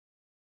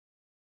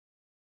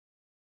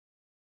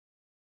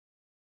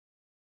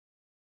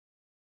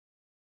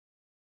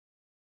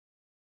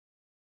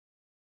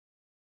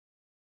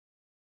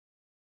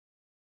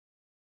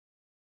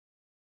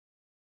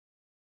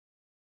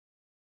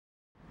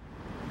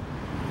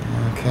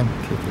can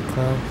keep it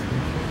close.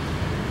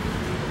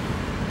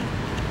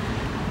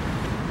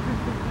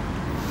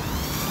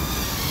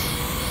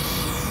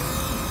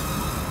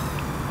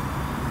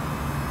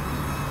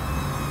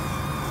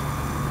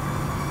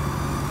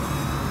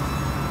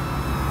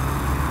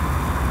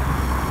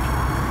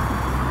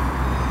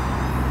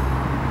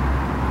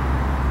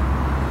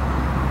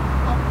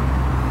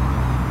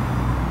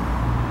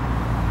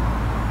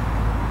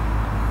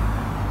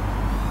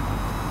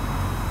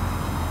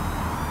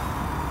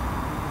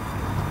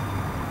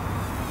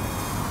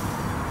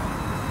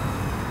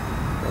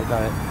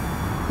 Got it.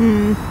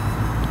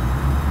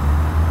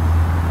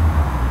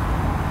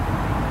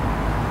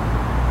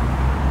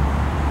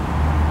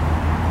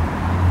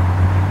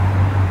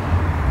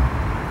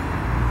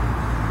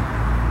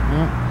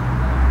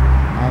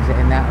 How's it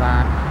in that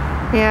line?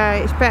 Yeah,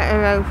 it's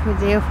better over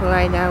the other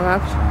way now,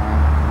 Rob.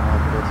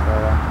 Over this way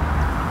then.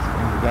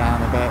 Swing it down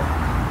a bit.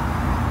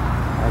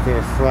 I'll do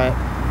a flip.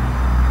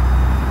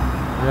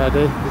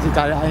 Ready? Has it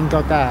got it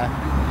angled there?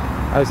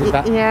 Oh, is it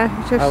that? Yeah,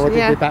 just, would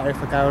it be better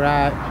if I go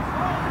right?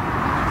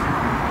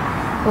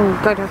 Oh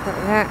God, I've got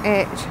that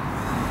itch.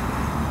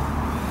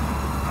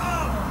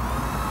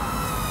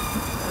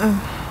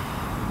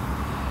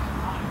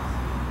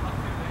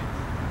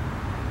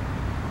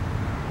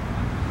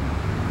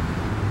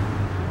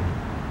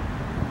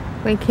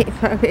 We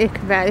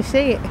can barely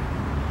see it.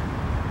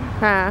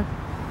 Ah.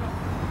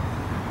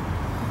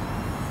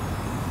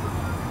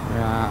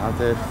 Right, I'll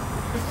do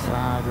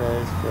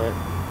sideways flip.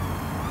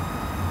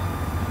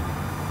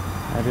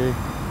 Ready?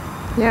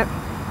 Yep.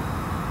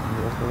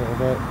 Just a little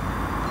bit.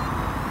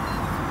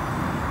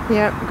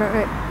 Yep, got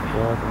it.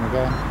 Good, and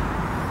again.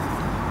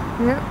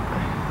 Yep.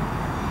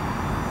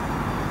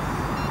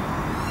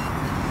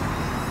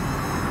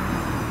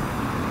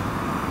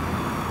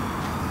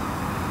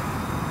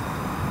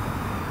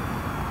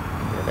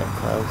 Get a bit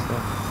closer.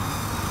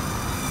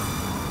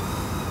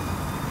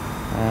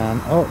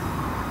 Up.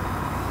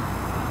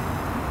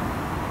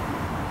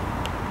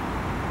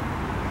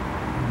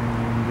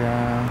 And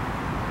down.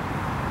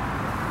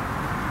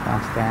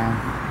 Pass down.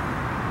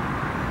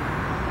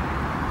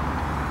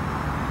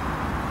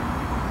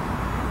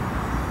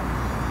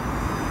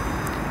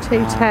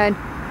 210.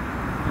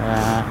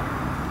 Yeah.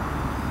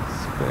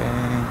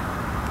 Spin.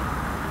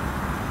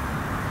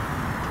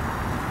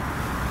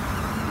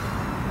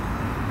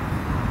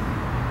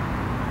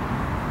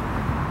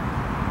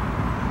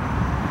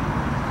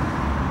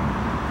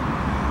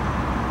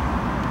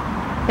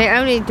 It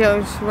only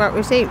does, what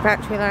was it,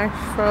 battery life?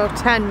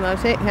 410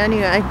 was it,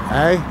 anyway?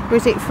 Hey?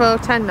 Was it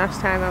 410 last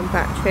time on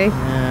battery?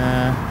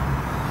 Yeah.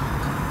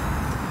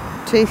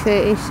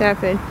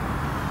 237.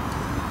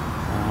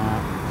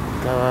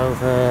 Go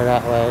over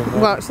that way.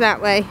 What's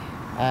that way?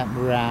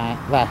 Right,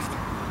 left.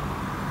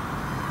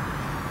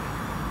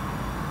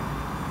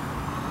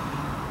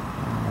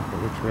 Look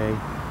at the tree.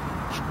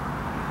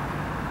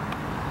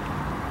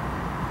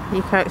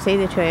 You can't see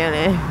the tree on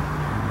here.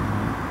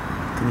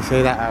 Can you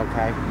see that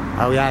okay?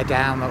 Oh yeah,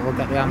 down, look, we'll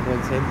get the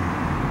ambulance in.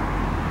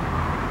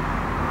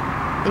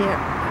 Yeah.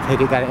 Did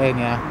you get it in,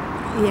 yeah?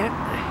 Yeah.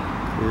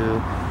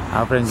 Cool.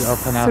 I'll bring it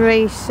up and I'll...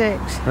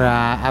 3.6.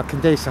 Right, I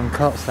can do some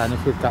cuts then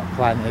if we've got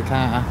plenty,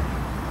 can't I?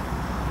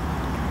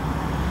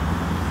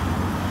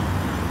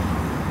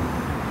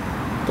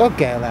 Good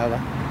girl, Lola.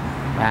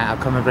 Right, I'll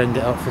come and bring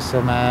it up for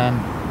some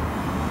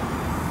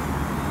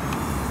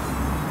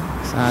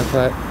side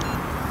flip.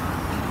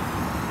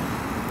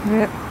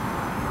 Yep.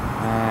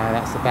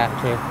 That's the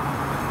battery.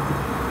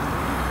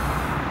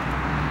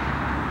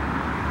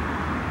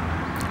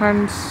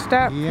 And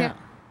stop. Yeah. Yep.